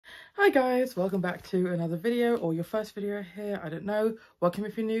Hi guys, welcome back to another video, or your first video here, I don't know. Welcome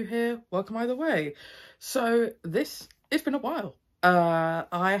if you're new here, welcome either way. So it's been a while.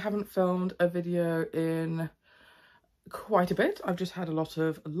 I haven't filmed a video in quite a bit. I've just had a lot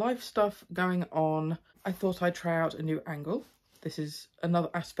of life stuff going on. I thought I'd try out a new angle. This is another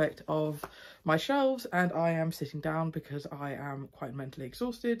aspect of my shelves, and I am sitting down because I am quite mentally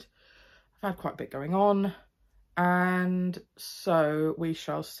exhausted. I've had quite a bit going on. And so we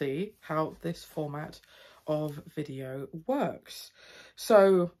shall see how this format of video works.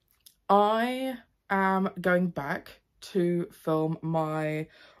 So I am going back to film my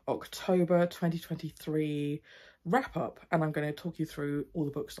October 2023 wrap up, and I'm going to talk you through all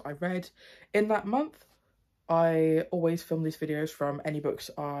the books that I read in that month. I always film these videos from any books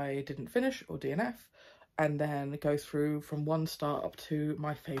I didn't finish or DNF, and then go through from one star up to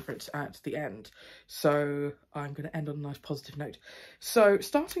my favourites at the end. So I'm going to end on a nice positive note. So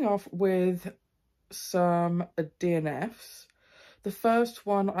starting off with some DNFs. The first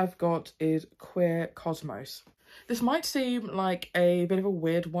one I've got is Queer Cosmos. This might seem like a bit of a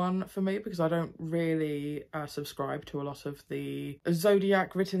weird one for me because I don't really subscribe to a lot of the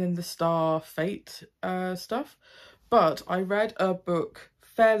zodiac written in the star fate stuff, but I read a book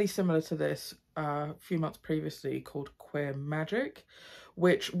fairly similar to this a few months previously called Queer Magic,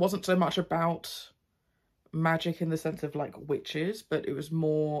 which wasn't so much about magic in the sense of like witches, but it was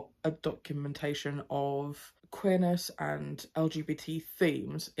more a documentation of queerness and LGBT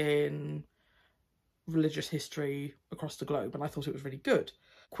themes in religious history across the globe, and I thought it was really good.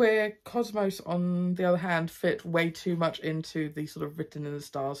 Queer Cosmos, on the other hand, fit way too much into the sort of written in the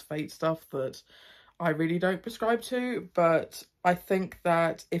stars fate stuff that I really don't prescribe to, but I think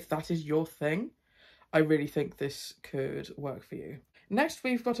that if that is your thing, I really think this could work for you. Next,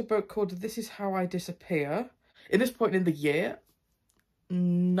 we've got a book called This Is How I Disappear. At this point in the year,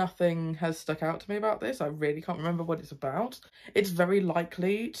 nothing has stuck out to me about this. I really can't remember what it's about. It's very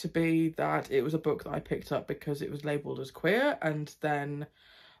likely to be that it was a book that I picked up because it was labelled as queer, and then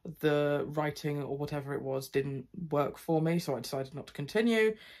the writing or whatever it was didn't work for me, so I decided not to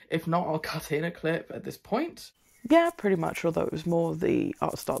continue. If not, I'll cut in a clip at this point. Yeah, pretty much, although it was more the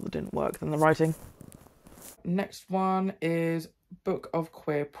art style that didn't work than the writing. Next one is Book of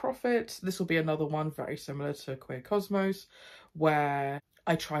Queer Prophet. This will be another one very similar to Queer Cosmos, where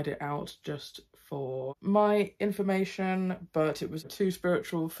I tried it out just for my information, but it was too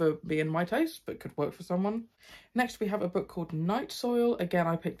spiritual for me and my taste, but could work for someone. Next, we have a book called Night Soil. Again,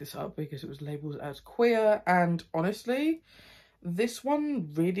 I picked this up because it was labelled as queer, and honestly, this one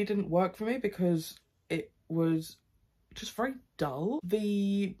really didn't work for me because it was just very dull.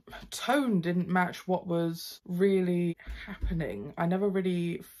 The tone didn't match what was really happening. I never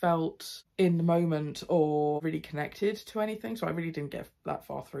really felt in the moment or really connected to anything, so I really didn't get that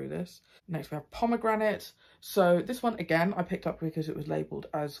far through this. Next we have Pomegranate. So this one, again, I picked up because it was labelled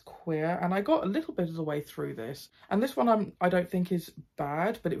as queer, and I got a little bit of the way through this. And this one I don't think is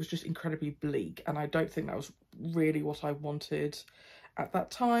bad, but it was just incredibly bleak, and I don't think that was really what I wanted at that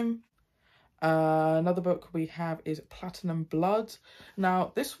time. Another book we have is Platinum Blood.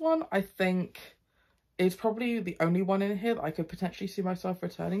 Now, this one I think is probably the only one in here that I could potentially see myself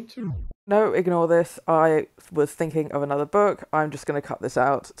returning to. No, ignore this. I was thinking of another book. I'm just going to cut this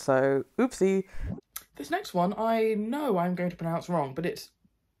out, so oopsie. This next one I know I'm going to pronounce wrong, but it's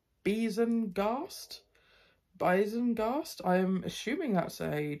Bisengast? Bisengast? I'm assuming that's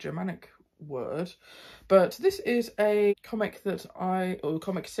a Germanic word, but this is a comic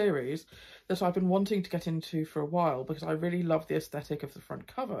comic series that I've been wanting to get into for a while because I really love the aesthetic of the front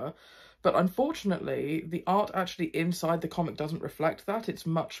cover, but unfortunately the art actually inside the comic doesn't reflect that. It's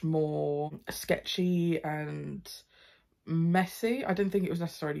much more sketchy and messy. I didn't think it was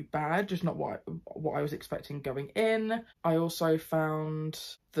necessarily bad, just not what I was expecting going in. I also found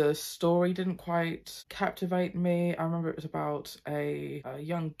the story didn't quite captivate me. I remember it was about a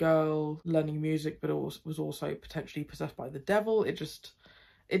young girl learning music, but was also potentially possessed by the devil. It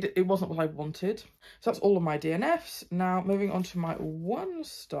wasn't what I wanted. So that's all of my DNFs. Now, moving on to my 1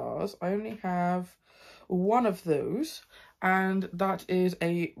 stars, I only have one of those, and that is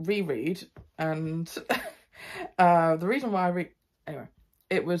a reread, and the reason why anyway,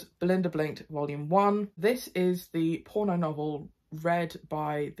 it was Belinda Blinked Volume 1. This is the porno novel read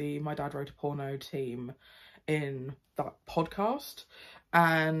by the My Dad Wrote a Porno team in that podcast,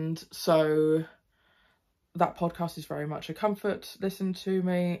 and so that podcast is very much a comfort listen to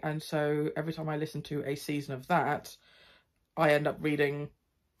me, and so every time I listen to a season of that, I end up reading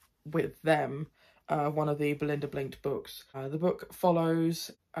with them one of the Belinda Blinked books. The book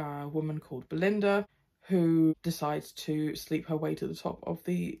follows a woman called Belinda who decides to sleep her way to the top of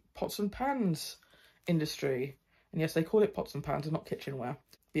the pots and pans industry. And yes, they call it pots and pans and not kitchenware.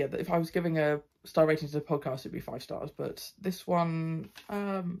 But yeah, if I was giving a star rating to the podcast, it'd be 5 stars. But this one,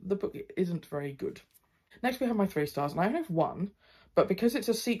 the book isn't very good. Next we have my 3 stars, and I only have one. But because it's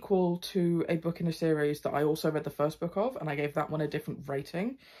a sequel to a book in a series that I also read the first book of, and I gave that one a different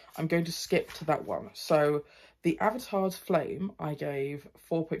rating, I'm going to skip to that one. So The Avatar's Flame, I gave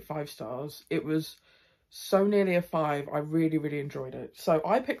 4.5 stars. It was so nearly a 5. I really, really enjoyed it. So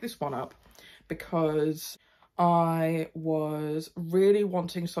I picked this one up because I was really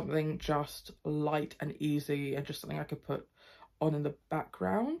wanting something just light and easy and just something I could put on in the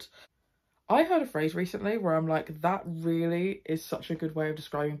background. I heard a phrase recently where I'm like, that really is such a good way of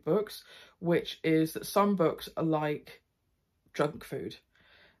describing books, which is that some books are like junk food.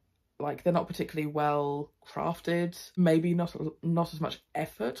 Like, they're not particularly well crafted. Maybe not as much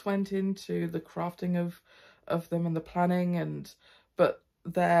effort went into the crafting of them and the planning, but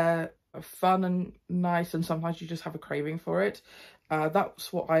they're fun and nice, and sometimes you just have a craving for it.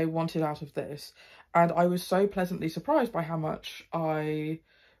 That's what I wanted out of this, and I was so pleasantly surprised by how much I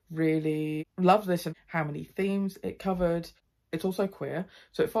really loved this and how many themes it covered. It's also queer,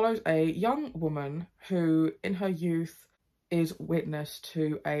 so it follows a young woman who in her youth is witness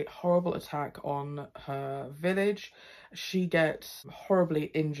to a horrible attack on her village. She gets horribly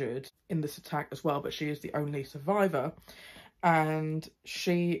injured in this attack as well, but she is the only survivor, and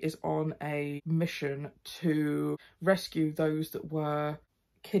she is on a mission to rescue those that were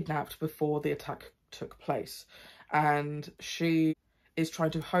kidnapped before the attack took place. And she is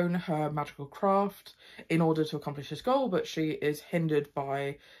trying to hone her magical craft in order to accomplish this goal, but she is hindered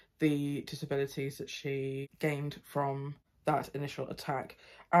by the disabilities that she gained from that initial attack.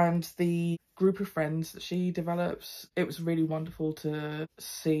 And the group of friends that she develops, it was really wonderful to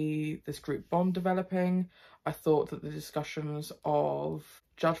see this group bond developing. I thought that the discussions of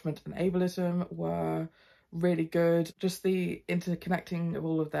judgment and ableism were really good. Just the interconnecting of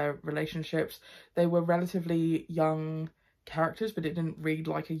all of their relationships. They were relatively young characters, but it didn't read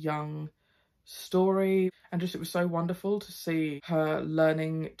like a young story, and just it was so wonderful to see her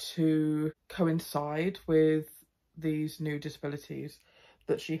learning to coincide with these new disabilities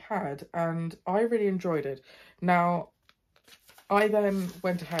that she had, and I really enjoyed it. Now, I then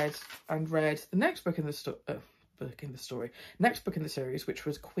went ahead and read the next book in the next book in the series, which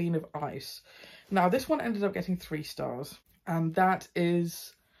was Queen of Ice. Now, this one ended up getting 3 stars, and that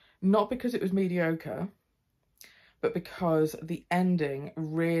is not because it was mediocre, but because the ending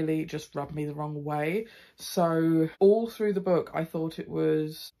really just rubbed me the wrong way. So all through the book, I thought it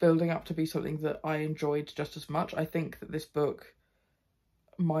was building up to be something that I enjoyed just as much. I think that this book,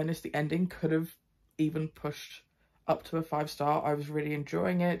 minus the ending, could have even pushed up to a 5 star. I was really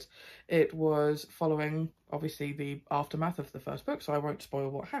enjoying it. It was following, obviously, the aftermath of the first book, so I won't spoil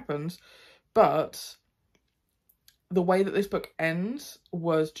what happens, but the way that this book ends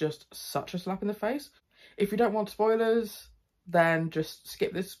was just such a slap in the face. If you don't want spoilers, then just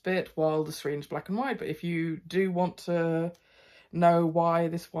skip this bit while the screen's black and white. But if you do want to know why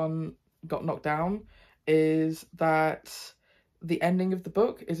this one got knocked down, is that the ending of the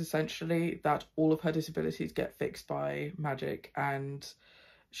book is essentially that all of her disabilities get fixed by magic, and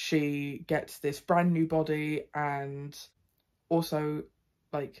she gets this brand new body, and also,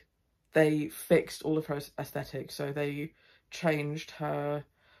 like, they fixed all of her aesthetics. So they changed her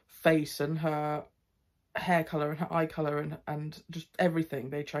face and her hair colour and her eye colour and just everything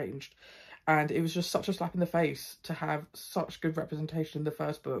they changed. And it was just such a slap in the face to have such good representation in the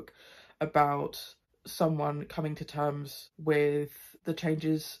first book about someone coming to terms with the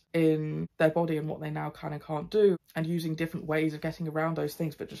changes in their body and what they now can and can't do, and using different ways of getting around those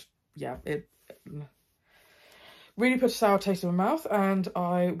things. But just, yeah, it really put a sour taste in my mouth, and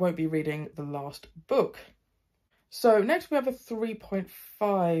I won't be reading the last book. So next we have a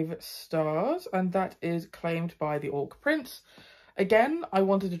 3.5 stars, and that is Claimed by the Orc Prince. Again, I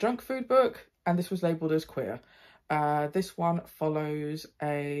wanted a junk food book, and this was labelled as queer. This one follows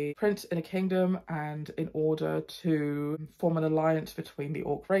a prince in a kingdom, and in order to form an alliance between the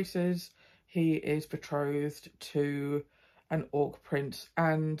orc races, he is betrothed to an orc prince,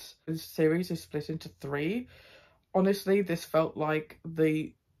 and this series is split into 3. Honestly, this felt like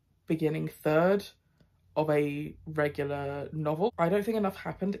the beginning third of a regular novel. I don't think enough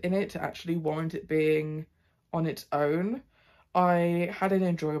happened in it to actually warrant it being on its own. I had an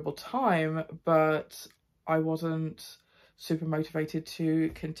enjoyable time, but I wasn't super motivated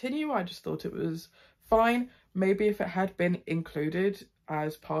to continue. I just thought it was fine. Maybe if it had been included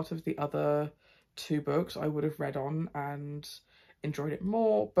as part of the other 2 books, I would have read on and enjoyed it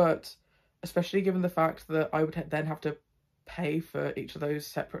more, but especially given the fact that I would then have to pay for each of those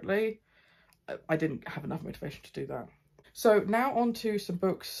separately. I didn't have enough motivation to do that. So now on to some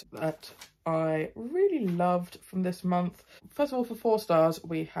books that I really loved from this month. First of all, for 4 stars,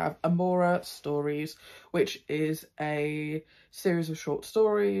 we have Amora Stories, which is a series of short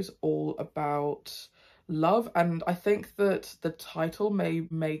stories all about love. And I think that the title may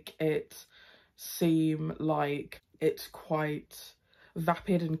make it seem like it's quite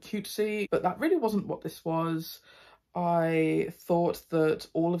vapid and cutesy, but that really wasn't what this was. I thought that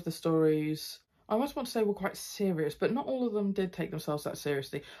all of the stories, I almost want to say, were quite serious, but not all of them did take themselves that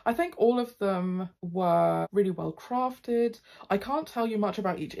seriously. I think all of them were really well crafted. I can't tell you much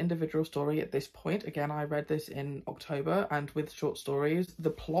about each individual story at this point. Again, I read this in October, and with short stories,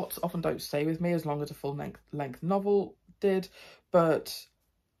 the plots often don't stay with me as long as a full length novel did, but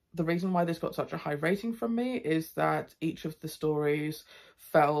the reason why this got such a high rating from me is that each of the stories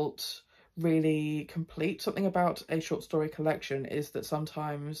felt really complete. Something about a short story collection is that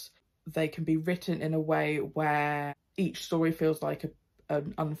sometimes they can be written in a way where each story feels like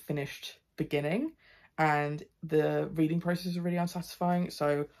an unfinished beginning, and the reading process is really unsatisfying.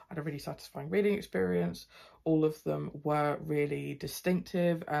 So I had a really satisfying reading experience. All of them were really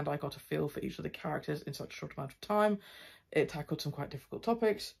distinctive, and I got a feel for each of the characters in such a short amount of time. It tackled some quite difficult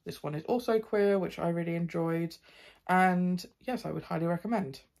topics. This one is also queer, which I really enjoyed, and yes, I would highly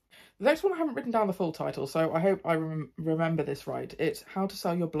recommend. The next one, I haven't written down the full title, so I hope I remember this right. It's How to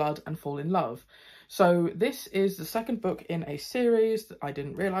Sell Your Blood and Fall in Love. So this is the second book in a series. I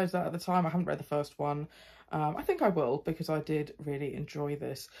didn't realise that at the time. I haven't read the first one. I think I will, because I did really enjoy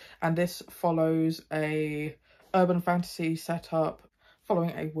this. And this follows a urban fantasy setup,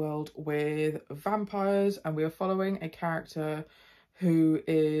 following a world with vampires, and we are following a character who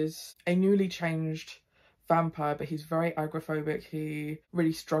is a newly changed vampire, but he's very agoraphobic. He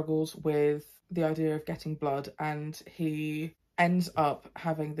really struggles with the idea of getting blood, and he ends up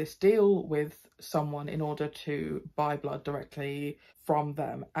having this deal with someone in order to buy blood directly from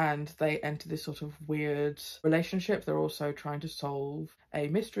them, and they enter this sort of weird relationship. They're also trying to solve a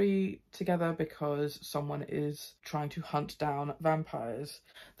mystery together because someone is trying to hunt down vampires.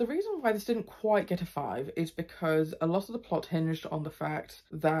 The reason why this didn't quite get a 5 is because a lot of the plot hinged on the fact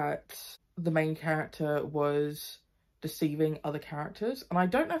that the main character was deceiving other characters, and I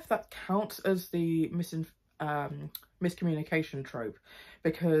don't know if that counts as the miscommunication trope,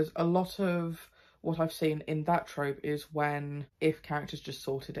 because a lot of what I've seen in that trope is when, if characters just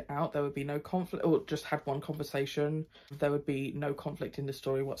sorted it out, there would be no conflict, or just had one conversation, there would be no conflict in the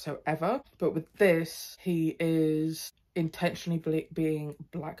story whatsoever. But with this, he is intentionally being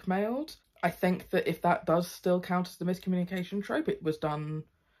blackmailed. I think that if that does still count as the miscommunication trope, it was done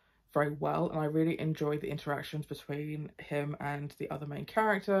very well, and I really enjoyed the interactions between him and the other main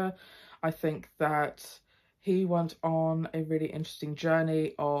character. I think that he went on a really interesting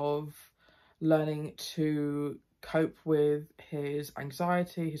journey of learning to cope with his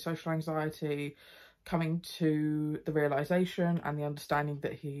anxiety, his social anxiety, coming to the realization and the understanding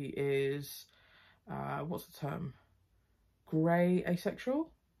that he is, what's the term? Grey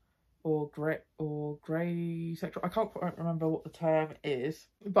asexual? Or grey sexual. I can't quite remember what the term is,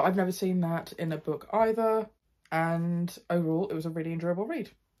 but I've never seen that in a book either, and overall it was a really enjoyable read.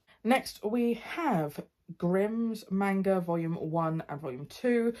 Next we have Grimm's Manga Volume 1 and Volume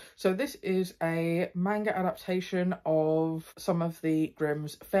 2. So this is a manga adaptation of some of the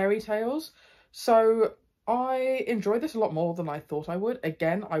Grimm's fairy tales. So I enjoyed this a lot more than I thought I would.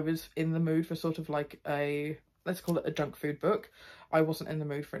 Again, I was in the mood for sort of like a, let's call it a junk food book. I wasn't in the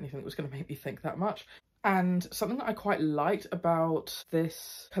mood for anything that was going to make me think that much. And something that I quite liked about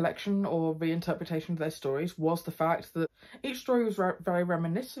this collection or reinterpretation of their stories was the fact that each story was very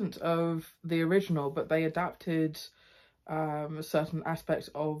reminiscent of the original, but they adapted certain aspects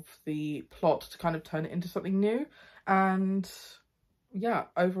of the plot to kind of turn it into something new. And yeah,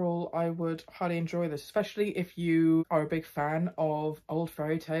 overall, I would highly enjoy this, especially if you are a big fan of old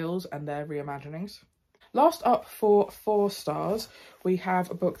fairy tales and their reimaginings. Last up for 4 stars, we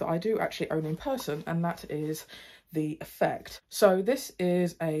have a book that I do actually own in person, and that is The Effect. So this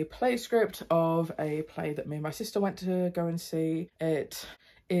is a play script of a play that me and my sister went to go and see. It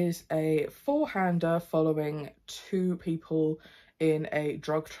is a 4-hander following 2 people in a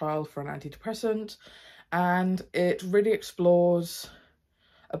drug trial for an antidepressant, and it really explores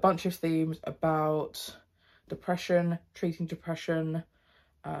a bunch of themes about depression, treating depression,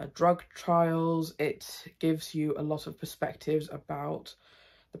 drug trials. It gives you a lot of perspectives about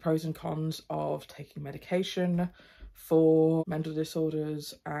the pros and cons of taking medication for mental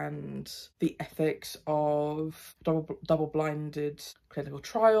disorders and the ethics of double-blinded clinical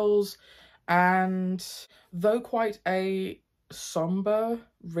trials. And though quite a somber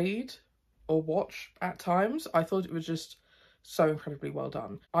read or watch at times, I thought it was just so incredibly well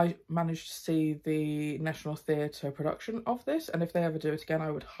done. I managed to see the National Theatre production of this, and if they ever do it again, I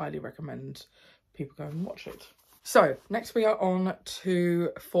would highly recommend people go and watch it. So next we are on to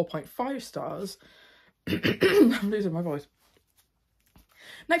 4.5 stars. I'm losing my voice.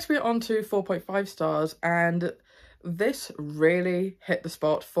 Next we are on to 4.5 stars, and this really hit the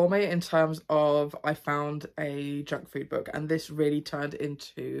spot for me in terms of I found a junk food book, and this really turned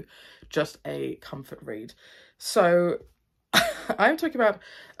into just a comfort read. So I'm talking about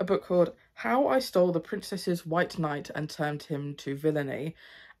a book called How I Stole the Princess's White Knight and Turned Him to Villainy,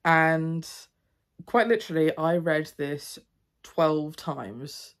 and quite literally I read this 12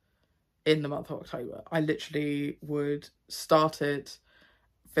 times in the month of October. I literally would start it,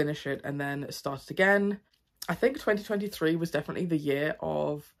 finish it, and then start it again. I think 2023 was definitely the year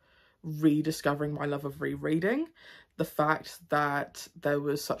of rediscovering my love of rereading. The fact that there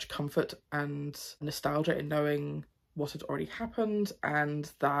was such comfort and nostalgia in knowing what had already happened, and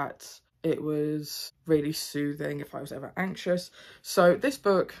that it was really soothing if I was ever anxious. So this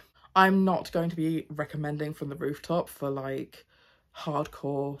book, I'm not going to be recommending from the rooftop for like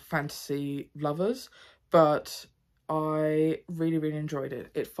hardcore fantasy lovers, but I really enjoyed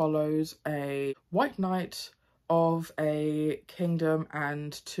it. It follows a white knight of a kingdom,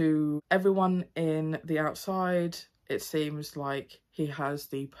 and to everyone in the outside it seems like he has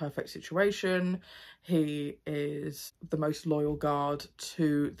the perfect situation. He is the most loyal guard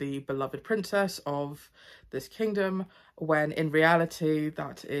to the beloved princess of this kingdom, when in reality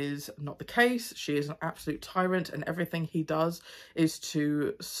that is not the case. She is an absolute tyrant, and everything he does is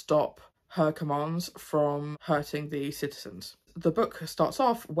to stop her commands from hurting the citizens. The book starts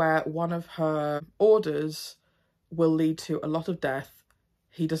off where one of her orders will lead to a lot of death.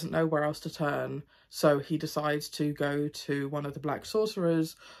 He doesn't know where else to turn, so he decides to go to one of the black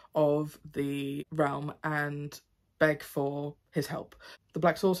sorcerers of the realm and beg for his help. The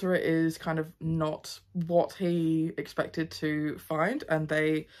black sorcerer is kind of not what he expected to find, and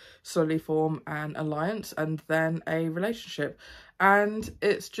they slowly form an alliance and then a relationship. And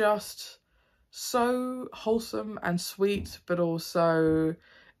it's just so wholesome and sweet, but also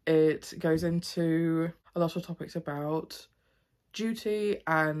it goes into a lot of topics about duty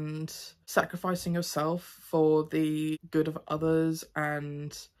and sacrificing yourself for the good of others,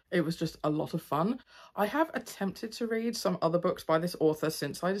 and it was just a lot of fun. I have attempted to read some other books by this author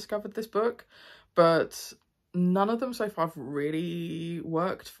since I discovered this book, but none of them so far have really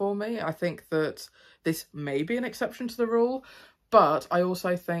worked for me. I think that this may be an exception to the rule, but I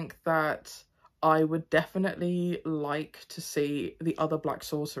also think that I would definitely like to see the other black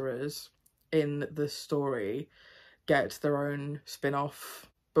sorcerers in the story get their own spin-off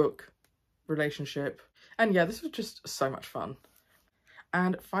book relationship. And yeah, this was just so much fun.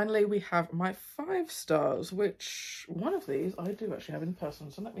 And finally we have my 5 stars, which one of these I do actually have in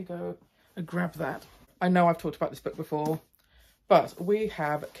person, so let me go and grab that. I know I've talked about this book before, but we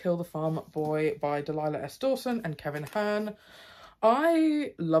have Kill the Farm Boy by Delilah S. Dawson and Kevin Hearn.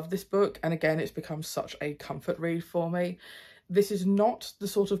 I love this book, and again it's become such a comfort read for me. This is not the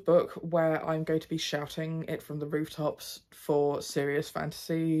sort of book where I'm going to be shouting it from the rooftops for serious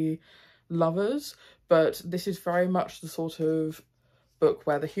fantasy lovers, but this is very much the sort of book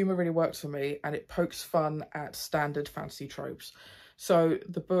where the humour really works for me, and it pokes fun at standard fantasy tropes. So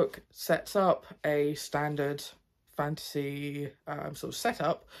the book sets up a standard fantasy sort of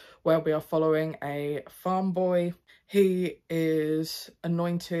setup where we are following a farm boy. He is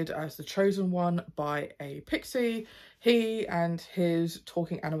anointed as the chosen one by a pixie. He and his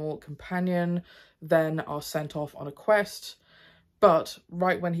talking animal companion then are sent off on a quest, but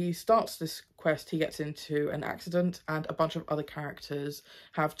right when he starts this quest he gets into an accident, and a bunch of other characters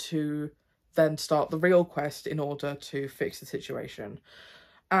have to then start the real quest in order to fix the situation.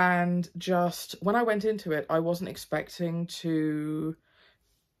 And just when I went into it, I wasn't expecting to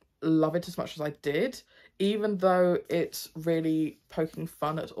love it as much as I did, even though it's really poking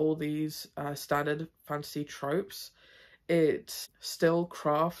fun at all these standard fantasy tropes. It still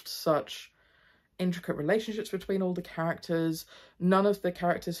crafts such intricate relationships between all the characters. None of the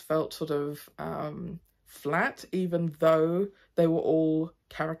characters felt sort of flat, even though they were all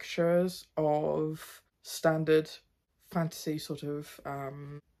caricatures of standard fantasy sort of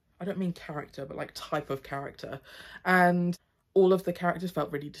I don't mean character, but like type of character. And all of the characters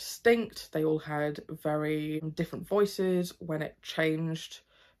felt really distinct. They all had very different voices. When it changed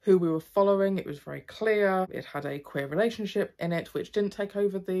who we were following, it was very clear. It had a queer relationship in it, which didn't take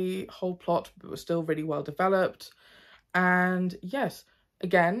over the whole plot, but was still really well developed. And yes,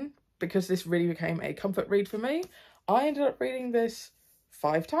 again, because this really became a comfort read for me, I ended up reading this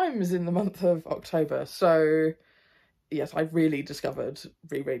 5 times in the month of October. So yes, I really discovered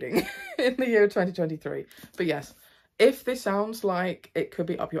rereading in the year 2023. But yes, if this sounds like it could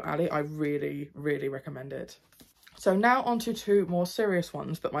be up your alley, I really, really recommend it. So now on to 2 more serious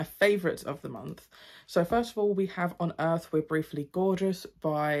ones, but my favourites of the month. So first of all, we have On Earth We're Briefly Gorgeous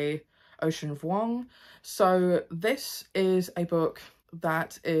by Ocean Vuong. So this is a book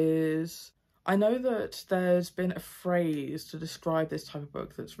that is... I know that there's been a phrase to describe this type of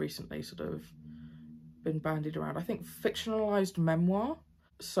book that's recently sort of been bandied around. I think fictionalized memoir.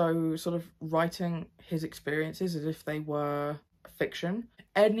 So sort of writing his experiences as if they were fiction.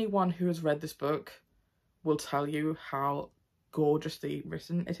 Anyone who has read this book will tell you how gorgeously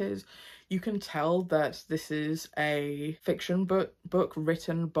written it is. You can tell that this is a fiction book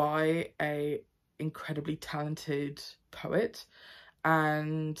written by a incredibly talented poet,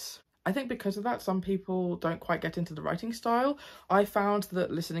 and I think because of that, some people don't quite get into the writing style. I found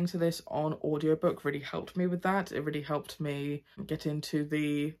that listening to this on audiobook really helped me with that. It really helped me get into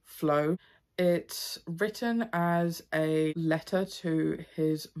the flow. It's written as a letter to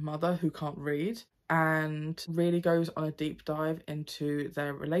his mother who can't read, and really goes on a deep dive into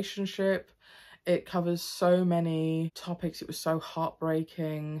their relationship. It covers so many topics. It was so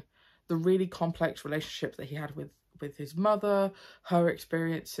heartbreaking. The really complex relationship that he had with his mother, her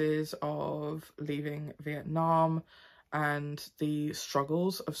experiences of leaving Vietnam, and the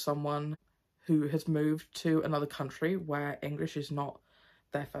struggles of someone who has moved to another country where English is not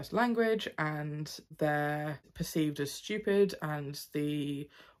their first language and they're perceived as stupid, and the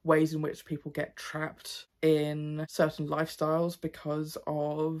ways in which people get trapped in certain lifestyles because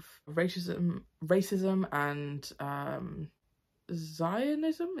of racism and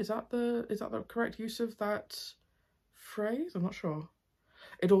Zionism. Is that the correct use of that phrase? I'm not sure.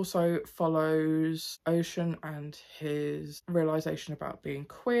 It also follows Ocean and his realization about being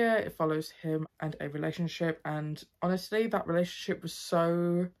queer. It follows him and a relationship, and honestly that relationship was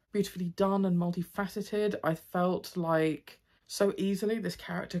so beautifully done and multifaceted. I felt like so easily this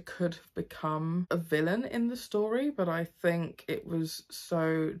character could have become a villain in the story, but I think it was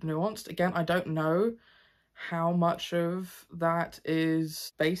so nuanced. Again, I don't know how much of that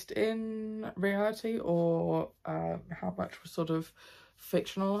is based in reality or how much was sort of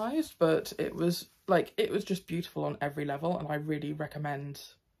fictionalized, but it was just beautiful on every level, and I really recommend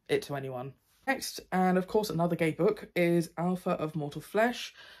it to anyone. Next, and of course another gay book, is Alpha of Mortal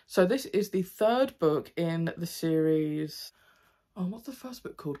Flesh. So this is the 3rd book in the series. Oh, what's the first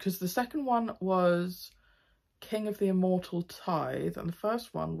book called? Because the second one was King of the Immortal Tithe, and the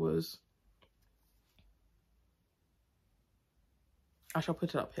first one was... I shall put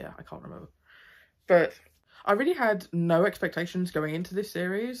it up here, I can't remember. But I really had no expectations going into this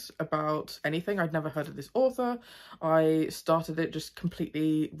series about anything. I'd never heard of this author. I started it just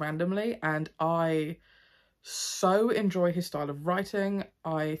completely randomly, and I so enjoy his style of writing.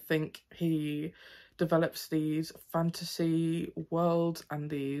 I think he develops these fantasy worlds and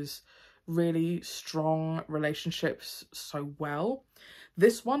these really strong relationships so well.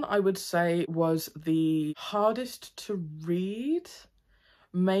 This one, I would say, was the hardest to read,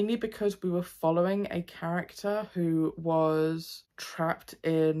 mainly because we were following a character who was trapped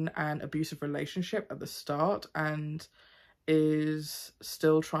in an abusive relationship at the start and is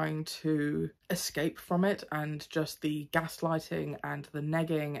still trying to escape from it, and just the gaslighting and the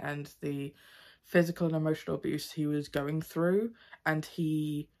negging and the physical and emotional abuse he was going through and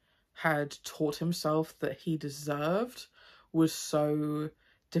he had taught himself that he deserved was so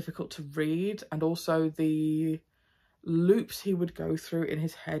difficult to read. And also the loops he would go through in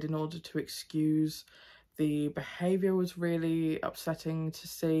his head in order to excuse the behaviour was really upsetting to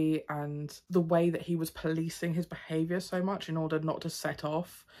see, and the way that he was policing his behaviour so much in order not to set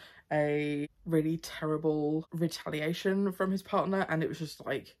off a really terrible retaliation from his partner, and it was just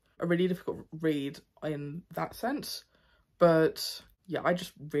like a really difficult read in that sense. But yeah, I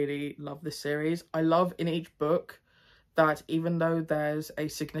just really love this series. I love in each book that even though there's a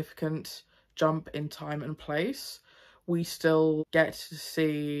significant jump in time and place, we still get to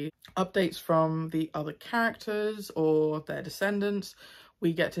see updates from the other characters or their descendants.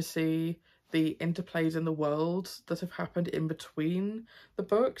 We get to see the interplays in the world that have happened in between the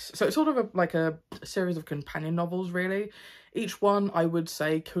books. So it's sort of like a series of companion novels, really. Each one, I would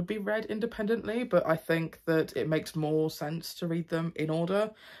say, could be read independently, but I think that it makes more sense to read them in order.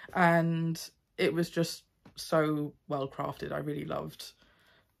 And it was just so well crafted. I really loved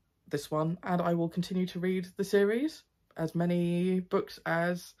this one, and I will continue to read the series. As many books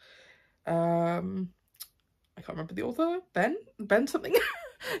as I can't remember the author, Ben something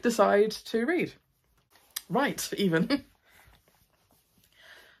decide to read. Write, even.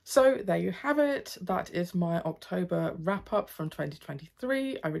 So there you have it. That is my October wrap up from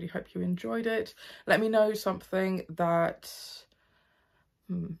 2023. I really hope you enjoyed it. Let me know something that...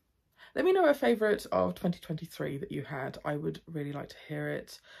 Let me know a favourite of 2023 that you had. I would really like to hear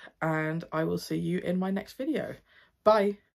it. And I will see you in my next video. Bye.